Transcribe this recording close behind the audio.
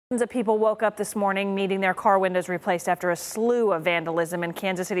Of people woke up this morning needing their car windows replaced after a slew of vandalism in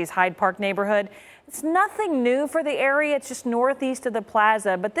Kansas City's Hyde Park neighborhood. It's nothing new for the area. It's just northeast of the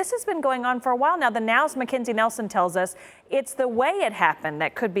plaza, but this has been going on for a while now. The Now's Mackenzie Nelson tells us it's the way it happened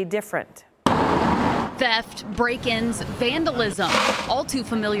that could be different. Theft, break-ins, vandalism, all too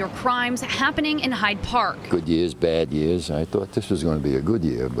familiar crimes happening in Hyde Park. Good years, bad years. I thought this was going to be a good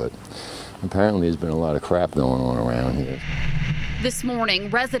year, but apparently there's been a lot of crap going on around here. This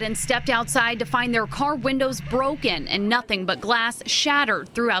morning, residents stepped outside to find their car windows broken and nothing but glass shattered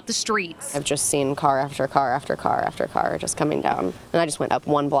throughout the streets. I've just seen car after car after car after car just coming down. And I just went up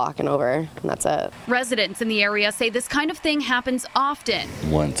one block and over, and that's it. Residents in the area say this kind of thing happens often.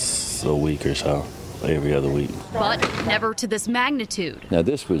 Once a week or so. Every other week. But never to this magnitude. Now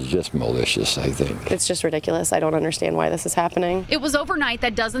this was just malicious, I think. It's just ridiculous. I don't understand why this is happening. It was overnight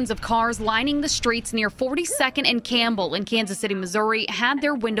that dozens of cars lining the streets near 42nd and Campbell in Kansas City, Missouri had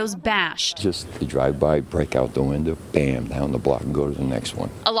their windows bashed. Just you drive by, break out the window, bam, down the block and go to the next one.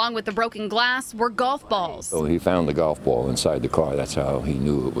 Along with the broken glass were golf balls. So he found the golf ball inside the car. That's how he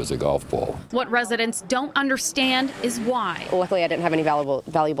knew it was a golf ball. What residents don't understand is why. Luckily, I didn't have any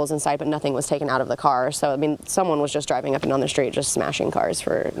valuables inside, but nothing was taken out of the car. So, I mean, someone was just driving up and down the street just smashing cars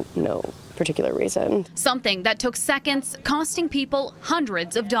for no particular reason. Something that took seconds, costing people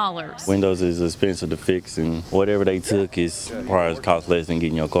hundreds of dollars. Windows is expensive to fix, and whatever they took is probably cost less than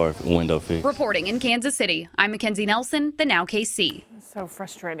getting your car window fixed. Reporting in Kansas City, I'm Mackenzie Nelson, the Now KC. So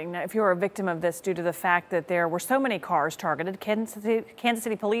frustrating. Now, if you're a victim of this due to the fact that there were so many cars targeted, Kansas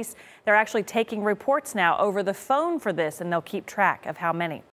City police, they're actually taking reports now over the phone for this, and they'll keep track of how many.